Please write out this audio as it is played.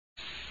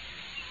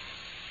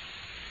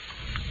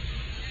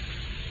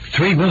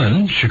Three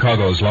Women,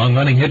 Chicago's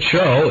long-running hit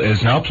show,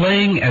 is now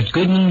playing at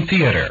Goodman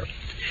Theater.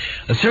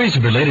 A series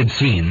of related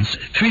scenes,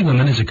 Three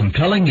Women is a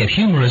compelling yet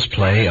humorous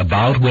play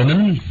about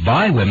women,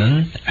 by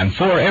women, and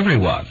for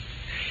everyone.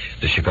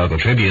 The Chicago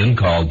Tribune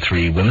called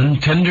Three Women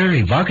tender,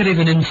 evocative,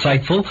 and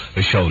insightful,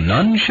 a show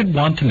none should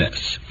want to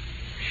miss.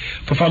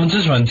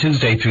 Performances run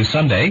Tuesday through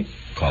Sunday.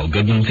 Call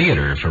Goodman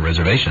Theater for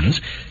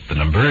reservations. The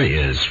number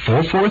is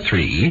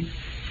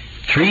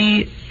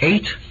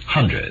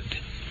 443-3800.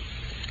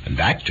 And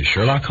back to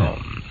Sherlock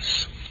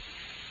Holmes.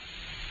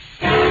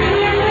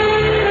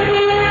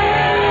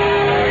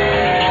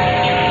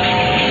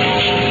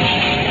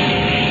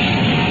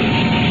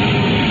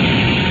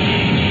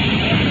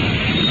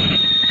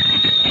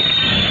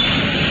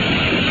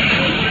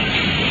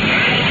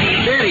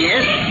 There he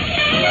is.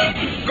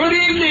 Good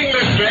evening,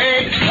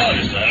 Lestrade. Oh,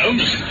 Mr.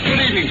 Holmes. Good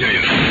evening to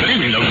you. Good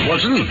evening, Dr.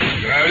 Watson.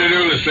 How do you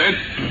do, Lestrade?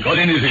 Got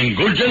anything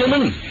good,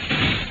 gentlemen?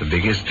 The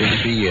biggest in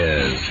 3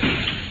 years.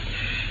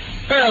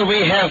 Well,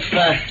 we have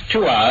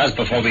 2 hours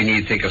before we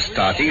need think of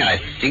starting. I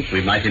think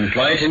we might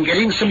employ it in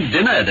getting some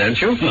dinner,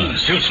 don't you?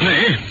 Suits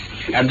me.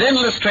 And then,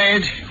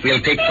 Lestrade, we'll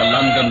take the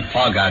London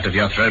fog out of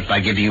your throat by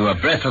giving you a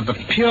breath of the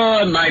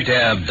pure night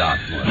air of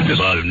Dartmoor.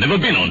 Because I've never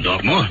been on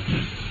Dartmoor.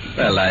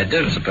 Well, I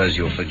don't suppose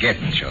you'll forget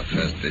your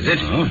first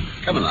visit. Oh.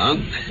 Come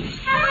along.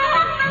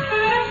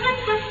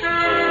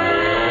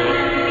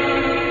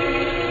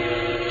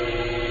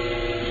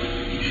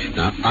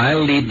 Now,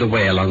 I'll lead the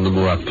way along the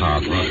moor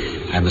path.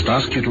 I must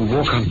ask you to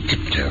walk on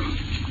tiptoe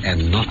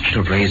and not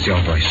to raise your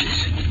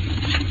voices.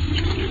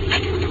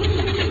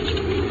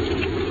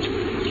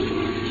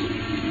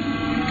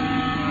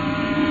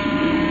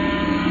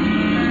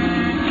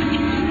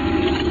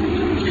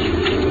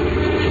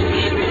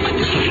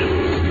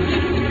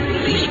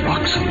 These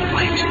rocks on the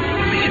right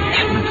will make an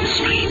admirable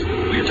stream.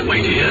 We have to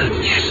wait here?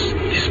 Yes,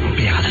 this will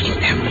be our little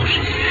ambush.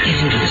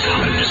 Get into this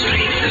hollow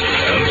stream.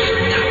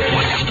 Now,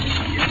 what?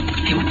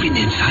 You've been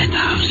inside the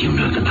house. You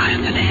know the lie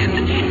of the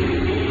land.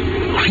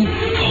 Creep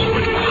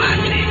forward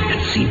quietly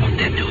and see what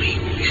they're doing.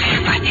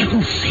 For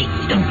heaven's sake,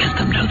 don't let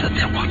them know that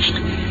they're watched.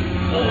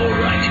 All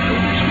right,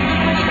 Holmes.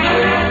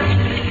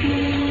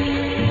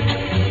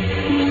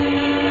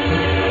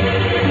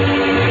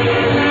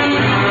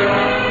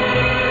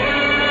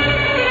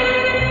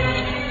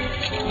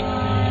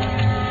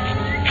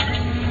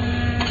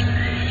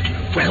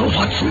 Well,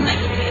 Watson?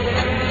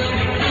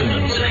 Stapleton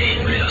and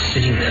Henry are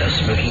sitting there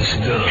smoking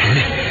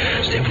cigars.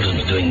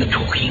 Stapleton's doing the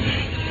talking.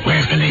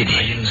 Where's the lady?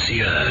 I didn't see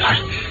her. What?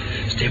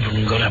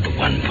 Stapleton got up at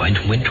one point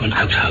and went to an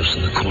outhouse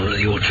in the corner of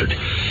the orchard.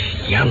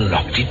 He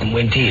unlocked it and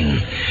went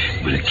in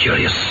with a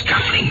curious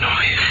scuffling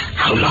noise.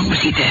 How long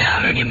was he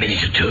there? Only a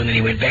minute or two, and then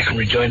he went back and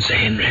rejoined Sir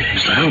Henry.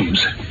 Mr.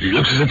 Holmes, it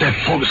looks as if that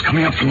fog is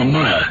coming up from the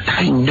mire.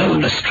 I know,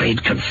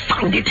 Lestrade,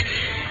 confound it.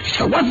 It's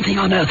the one thing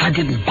on earth I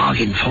didn't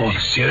bargain for.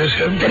 Serious,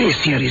 Holmes? Very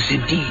serious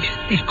indeed.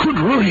 It could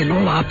ruin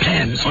all our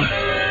plans.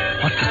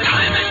 What's the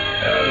time?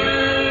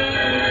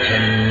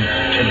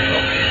 10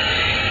 o'clock.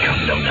 Come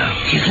along now.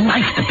 His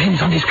life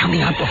depends on his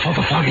coming out before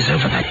the fog is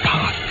over that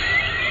path.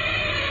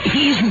 If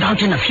he isn't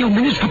out in a few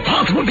minutes, the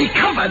path will be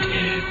covered.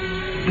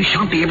 We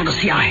shan't be able to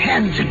see our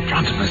hands in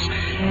front of us.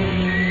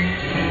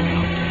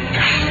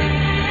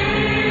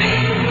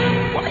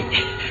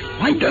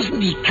 Why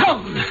doesn't he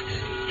come?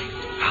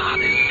 Ah,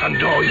 there's the front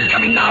door. He's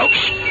coming now.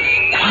 Shh.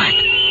 Quiet.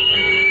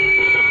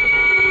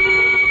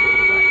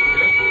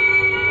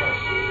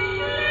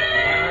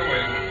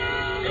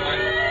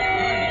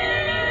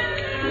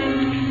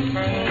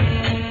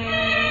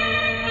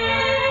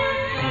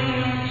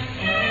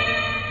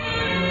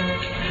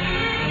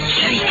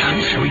 Here he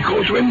comes. Shall we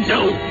go to him?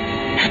 No.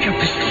 Have your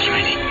pistols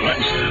ready. Right,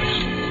 Mr. Holmes.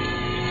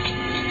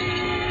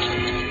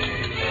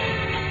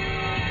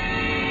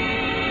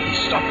 He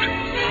stopped.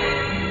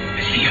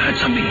 Has he heard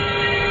something?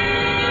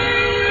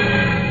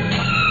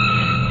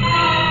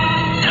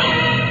 No.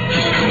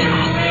 He's coming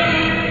on.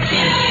 There he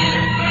is.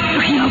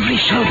 Looking over his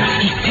shoulder.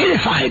 He's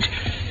terrified.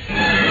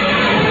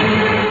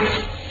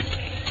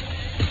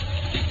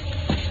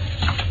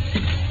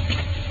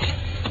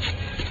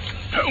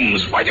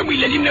 Holmes, why don't we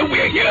let him know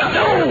we're here?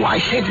 No, I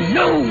said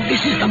no.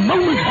 This is the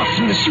moment,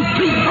 Watson, the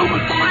supreme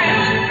moment.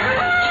 Quiet.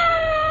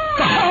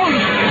 The Hound.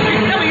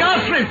 He's coming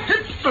after him.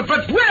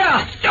 But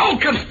where? Oh,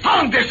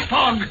 confound this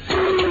fog.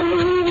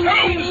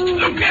 Holmes,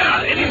 look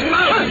there. It is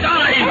Mount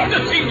Dive. The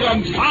thing's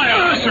on fire.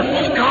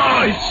 Merciful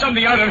God, it's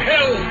something out of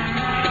hell.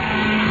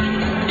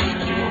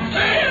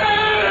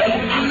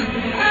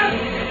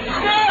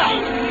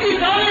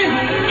 He's on him.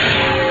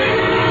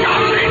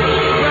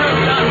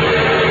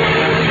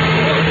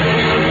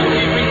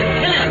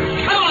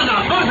 Come on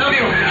now, both of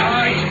you.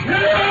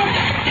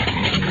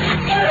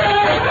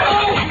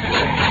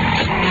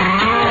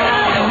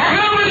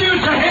 How are you,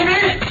 Sir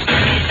Henry?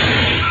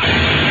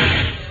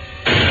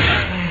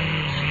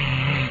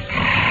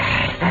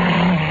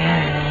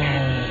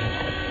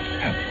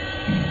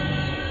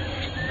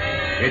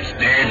 It's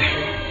dead.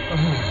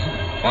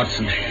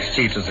 Watson,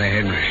 see to Sir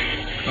Henry.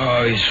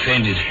 Oh, he's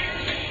fainted.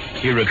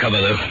 He'll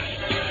recover, though.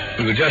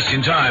 We were just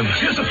in time.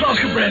 Here's a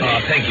flask of brandy. Oh,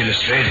 thank you,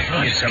 Lestrade.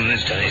 Here's some of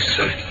this, Dennis.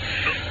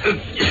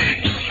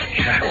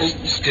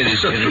 Steady,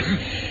 steady.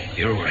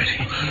 You're all right.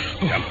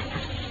 Come.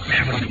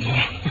 Have a little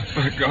more.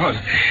 My God.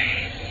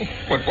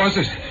 What was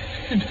it?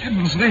 In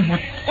heaven's name,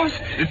 what was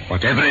it?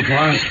 Whatever it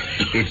was,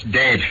 it's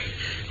dead.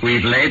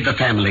 We've laid the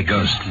family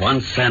ghost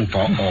once and for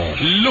all.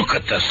 Look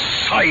at the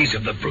size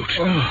of the brute.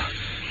 Oh,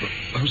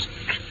 those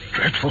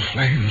dreadful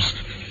flames.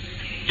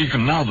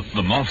 Even now,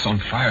 the mouth's on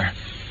fire.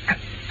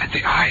 And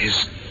the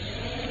eyes.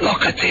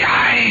 Look at the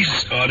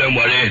eyes. Oh, don't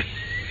worry.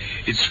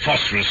 It's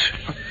phosphorus.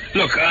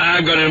 Look,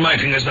 I've got it in my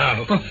fingers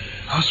now.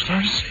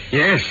 Phosphorus?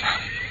 Yes,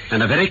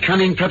 and a very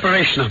cunning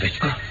preparation of it.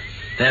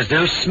 There's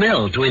no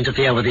smell to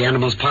interfere with the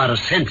animal's power of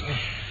scent.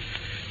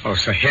 Oh,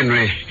 Sir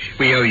Henry,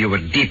 we owe you a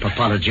deep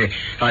apology.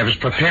 I was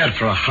prepared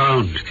for a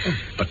hound,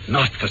 but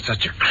not for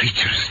such a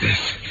creature as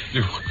this.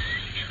 You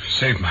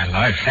saved my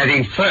life.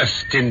 Having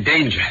first in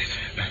danger.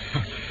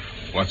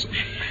 Watson,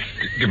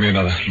 give me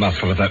another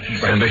mouthful of that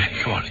brandy.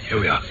 Come on, here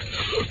we are.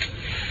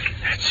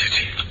 That's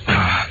it.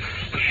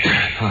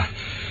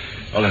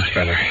 Oh, that's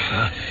better.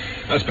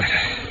 That's better.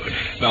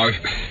 Now, if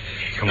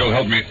you'll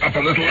help me up a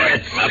little.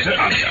 That's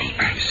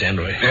it. Stand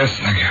right. Yes,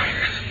 thank you.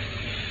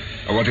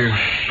 What do you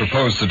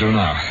propose to do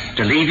now?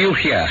 To leave you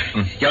here.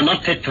 You're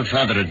not fit for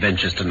further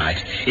adventures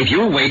tonight. If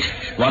you wait,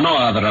 one or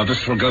other of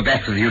us will go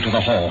back with you to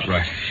the hall.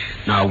 Right.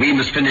 Now, we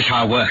must finish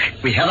our work.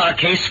 We have our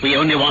case. We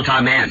only want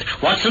our man.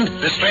 Watson,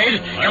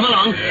 Lestrade, come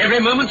along. Every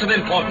moment's of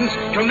importance.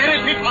 To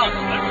merit we part.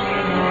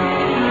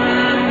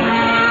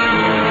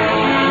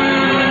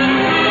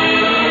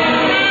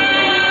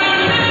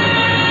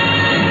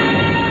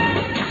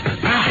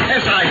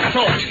 As I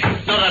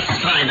thought, not a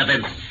sign of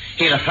him.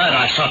 He'd have heard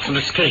our shots and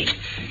escaped.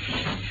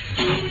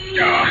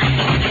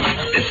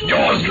 This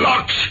door's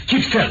locked.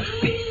 Keep still.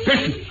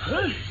 Listen.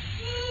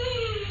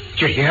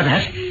 Did you hear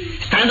that?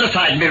 Stand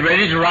aside and be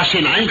ready to rush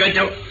in. I'm going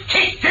to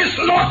take this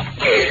lock.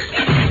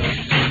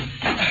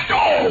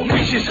 Oh,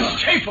 Mrs.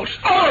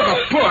 Stapleton.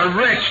 Oh, the poor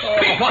wretch.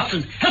 Quick,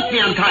 Watson, help me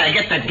untie her.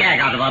 Get that gag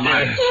out of her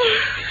mouth.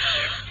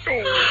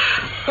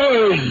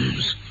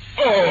 Holmes.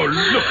 Oh,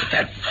 look at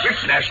that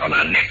whiplash on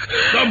her neck.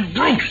 The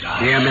brute.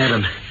 Dear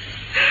madam,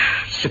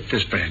 sip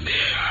this brandy.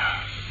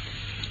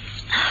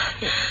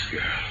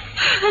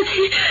 Has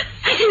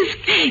he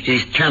escaped? He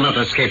cannot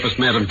escape us,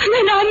 madam. Then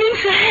I mean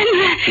Sir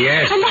Henry.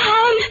 Yes. And the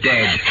hound.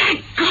 Dead.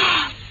 Thank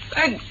God.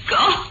 Thank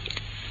God.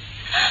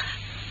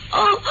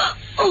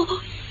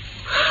 Oh.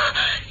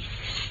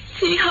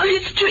 See how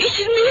he's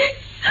treated me?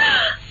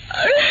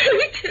 I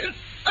hate him.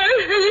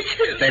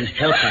 Then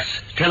help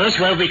us. Tell us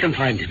where we can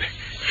find him.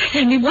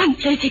 There's only one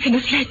place he can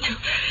have fled to.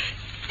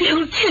 The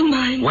old tin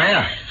mine.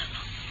 Where?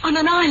 On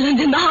an island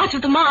in the heart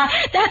of the mire.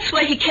 That's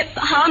where he kept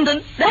the hound,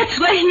 and that's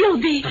where he'll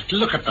be. But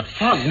look at the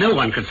fog. No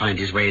one could find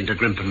his way into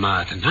Grimpen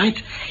Mire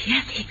tonight.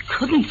 Yes, he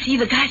couldn't see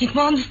the guiding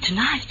wands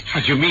tonight. How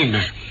do you mean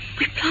that?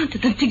 We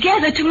planted them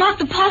together to mark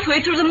the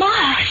pathway through the mire.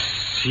 I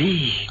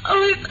see.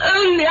 Oh, if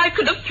only I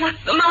could have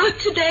plucked them out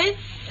today.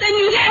 Then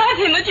you'd have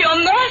him at your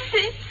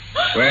mercy.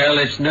 Well,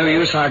 it's no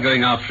use our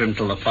going after him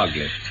till the fog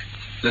lifts.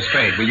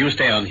 Lestrade, will you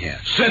stay on here?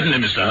 Certainly,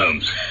 Mr.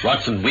 Holmes.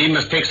 Watson, we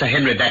must take Sir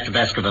Henry back to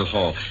Baskerville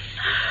Hall.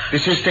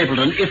 Mrs.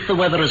 Stapleton, if the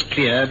weather has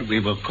cleared, we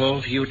will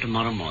call for you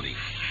tomorrow morning.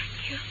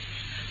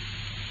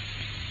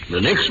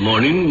 The next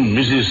morning,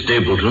 Mrs.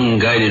 Stapleton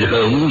guided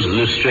Holmes,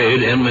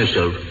 Lestrade, and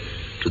myself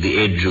to the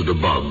edge of the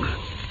bog.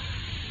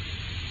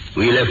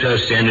 We left her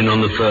standing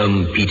on the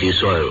firm, peaty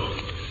soil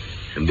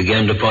and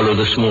began to follow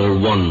the small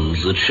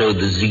wands that showed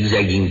the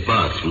zigzagging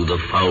path through the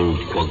foul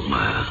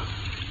quagmire.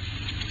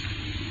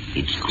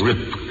 Its grip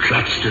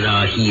clutched at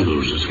our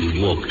heels as we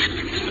walked,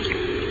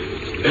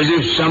 as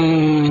if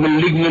some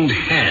malignant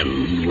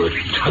hand were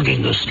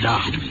tugging us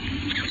down.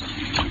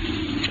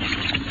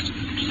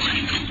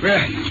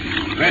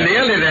 We're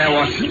nearly there,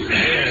 Watson.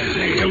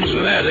 Here comes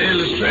for that,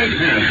 Lestrade.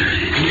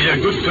 You need a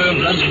good firm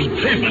London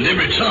pavement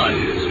every time.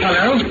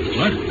 Hello?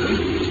 What?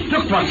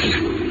 Look,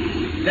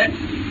 Watson.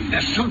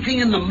 There's something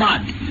in the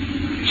mud.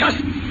 Just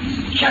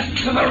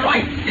to the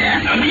right there.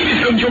 I need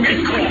it, don't you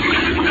get caught.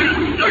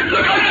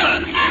 Look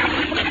out!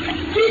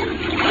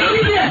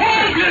 Leave your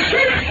hand,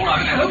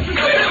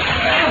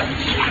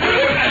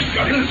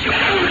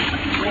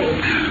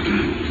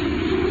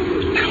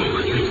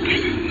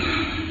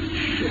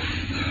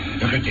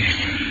 Look at this.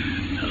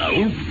 Hello,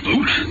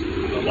 boot.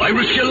 Why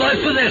risk your life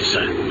for this,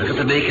 sir? Look at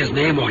the maker's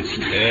name,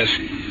 Watson. Yes.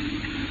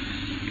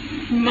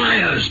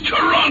 Myers,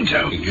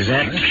 Toronto.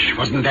 Exactly.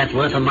 Wasn't that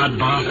worth a mud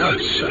bath? Oh,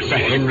 certainly. Sir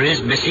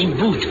Henry's missing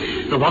boot.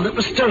 The one that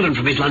was stolen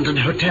from his London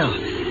hotel.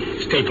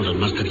 Stapleton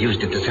must have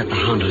used it to set the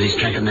hound on his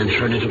track and then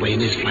thrown it away in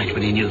his flight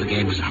when he knew the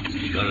game was up.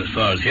 You got as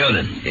far as here,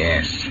 then?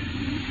 Yes.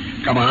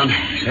 Come on.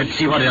 Let's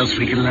see what else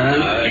we can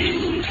learn.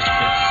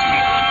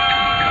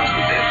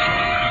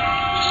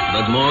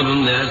 But more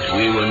than that,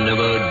 we were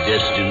never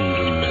destined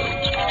to know.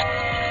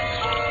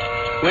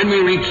 When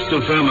we reached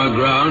the firmer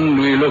ground,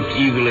 we looked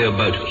eagerly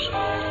about us.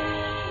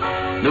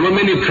 There were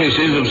many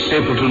traces of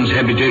Stapleton's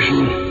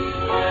habitation.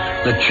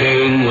 The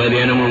chain where the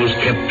animal was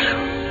kept,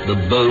 the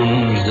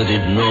bones that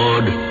it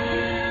gnawed.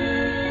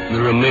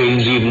 the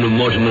remains even of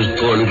Mortimer's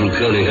poor little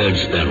curly-haired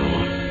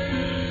sparrow,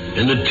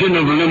 and the tin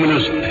of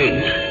luminous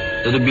paint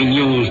that had been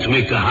used to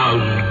make the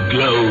Hound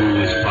glow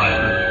with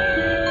fire.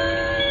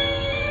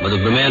 But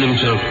of the man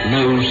himself,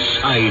 no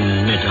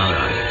sign met our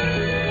eye.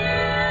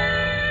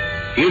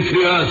 If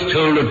the earth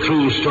told a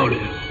true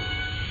story,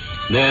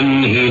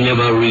 then he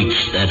never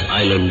reached that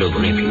island of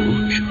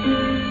refuge.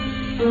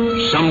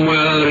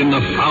 Somewhere in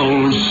the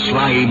foul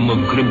slime of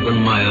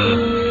Grimpen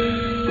Mire,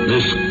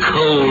 this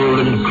cold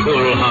and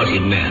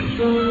cruel-hearted man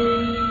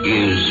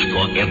is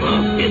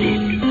forever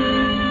buried.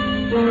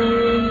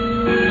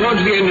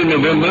 Towards the end of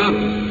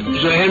November,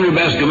 Sir Henry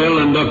Baskerville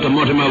and Dr.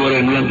 Mortimer were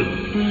in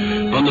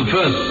London on the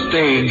first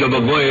stage of a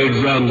voyage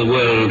round the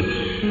world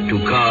to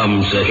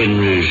calm Sir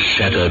Henry's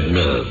shattered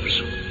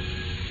nerves.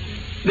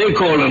 They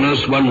called on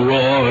us one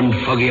raw and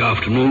foggy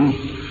afternoon,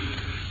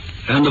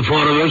 and the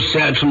four of us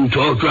sat and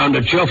talked round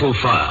a cheerful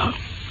fire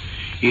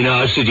in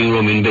our sitting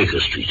room in Baker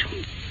Street.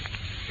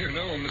 You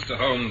know, Mr.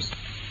 Holmes,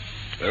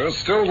 there are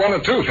still one or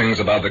two things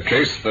about the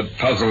case that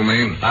puzzle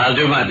me. I'll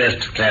do my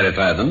best to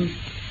clarify them.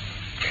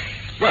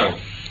 Well,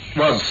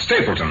 was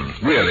Stapleton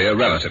really a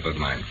relative of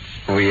mine?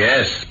 Oh,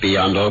 yes,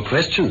 beyond all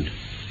question.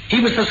 He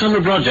was the son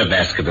of Roger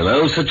Baskerville,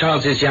 old Sir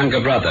Charles's younger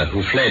brother,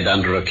 who fled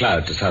under a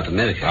cloud to South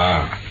America.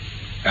 Ah,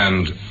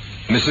 and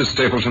Mrs.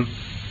 Stapleton?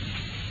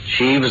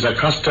 She was a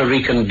Costa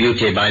Rican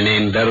beauty by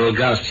name Beryl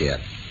Garcia.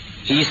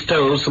 He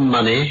stole some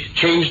money,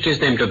 changed his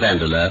name to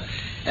Vandeleur,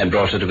 and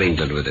brought her to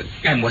England with him.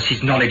 And was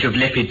his knowledge of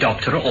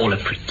Lepidoptera all a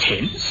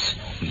pretense?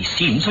 He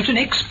seemed such an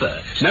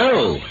expert.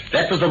 No,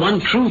 that was the one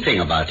true thing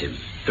about him.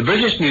 The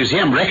British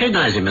Museum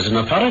recognized him as an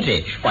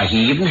authority. Why,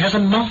 he even has a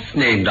moth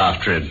named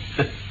after him.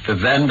 The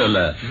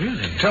Vandeleur.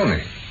 Really? Tell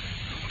me,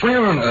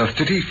 where on earth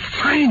did he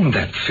find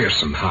that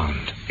fearsome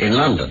hound? In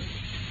London.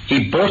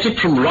 He bought it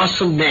from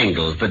Ross and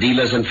Mangles, the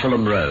dealers in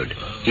Fulham Road.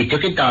 He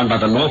took it down by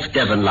the North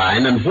Devon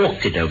line and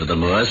walked it over the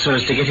moors so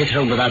as to get it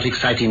home without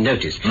exciting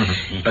notice.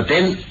 Mm-hmm. But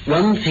then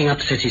one thing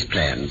upset his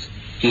plans.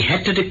 He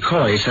had to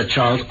decoy Sir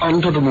Charles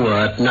onto the moor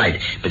at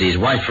night, but his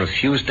wife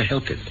refused to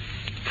help him.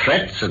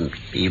 Threats and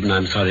even,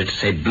 I'm sorry to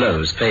say,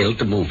 blows failed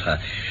to move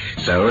her.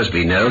 So, as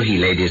we know, he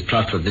laid his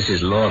plot with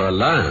Mrs. Laura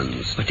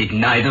Lyons. But did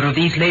neither of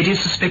these ladies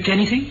suspect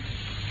anything?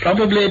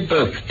 Probably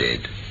both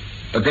did.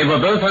 But they were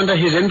both under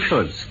his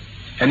influence.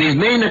 And his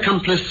main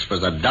accomplice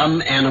was a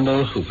dumb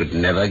animal who could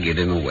never give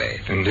him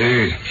away.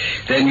 Indeed.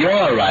 Then your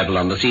arrival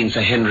on the scene,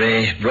 Sir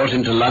Henry, brought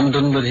him to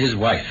London with his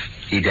wife.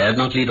 He dared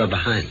not leave her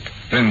behind.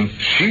 Then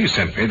she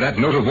sent me that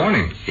note of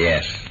warning.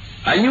 Yes.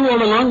 I knew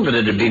all along that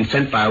it had been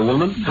sent by a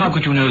woman. How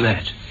could you know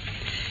that?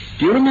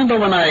 Do you remember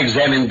when I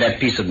examined that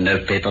piece of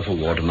notepaper for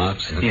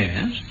watermarks?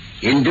 Yes.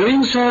 In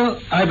doing so,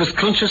 I was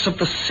conscious of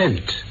the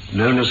scent,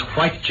 known as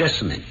white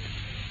jessamine.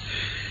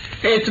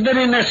 It's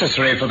very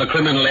necessary for the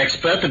criminal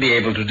expert to be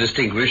able to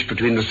distinguish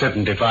between the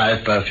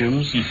 75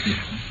 perfumes.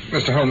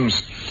 Mr.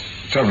 Holmes,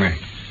 tell me,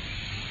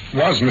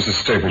 was Mrs.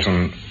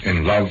 Stapleton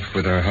in love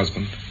with her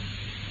husband?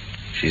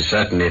 She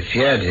certainly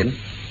feared him.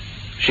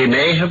 She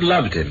may have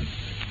loved him.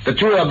 The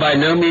two are by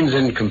no means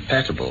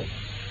incompatible.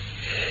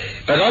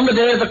 But on the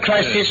day of the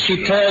crisis,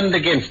 she turned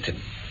against him.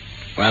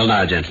 Well,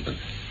 now, gentlemen,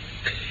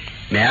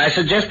 may I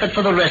suggest that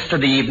for the rest of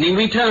the evening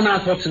we turn our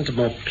thoughts into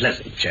more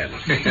pleasant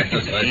channels?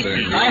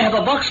 I have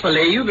a box for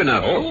Les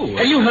Huguenots. Oh.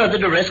 Have you heard the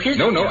duress case?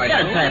 No, I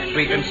don't. Perhaps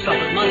we can stop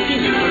at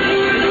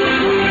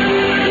Martini.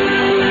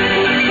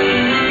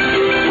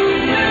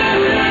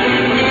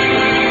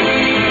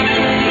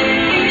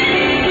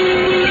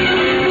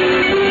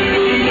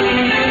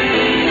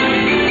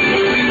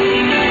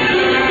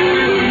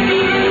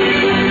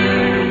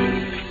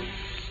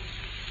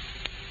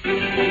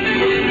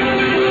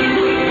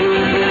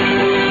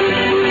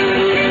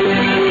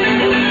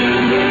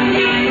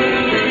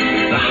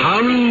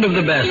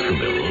 The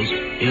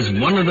Baskervilles is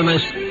one of the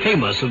most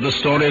famous of the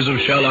stories of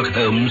Sherlock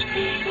Holmes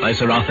by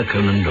Sir Arthur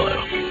Conan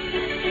Doyle.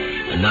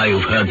 And now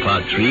you've heard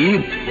part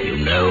 3, you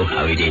know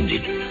how it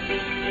ended.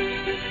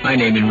 My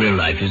name in real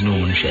life is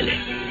Norman Shelley.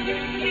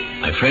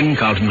 My friend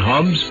Carlton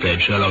Hobbs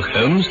played Sherlock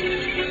Holmes,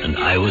 and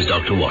I was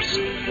Dr.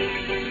 Watson.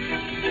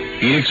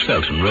 Felix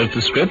Felton wrote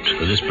the script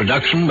for this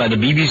production by the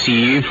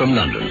BBC from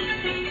London.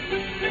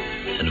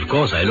 And of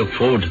course I look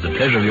forward to the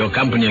pleasure of your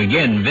company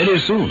again very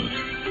soon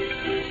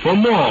for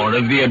more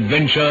of the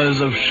adventures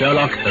of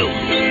Sherlock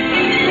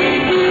Holmes.